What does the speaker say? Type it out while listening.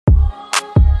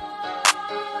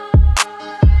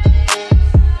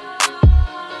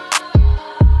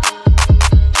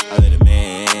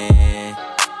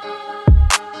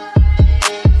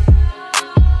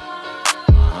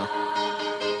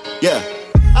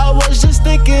I was just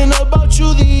thinking about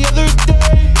you the other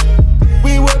day.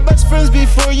 We were best friends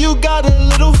before you got a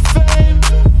little fame.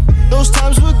 Those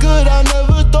times were good, I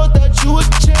never thought that you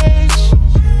would change.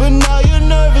 But now you're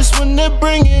nervous when they're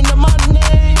bringing up my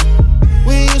name.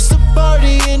 We used to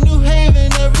party in New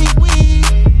Haven every week.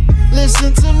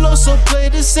 Listen to Loso play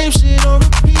the same shit on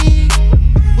repeat.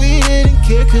 We didn't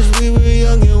care cause we were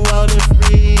young and wild and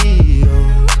free.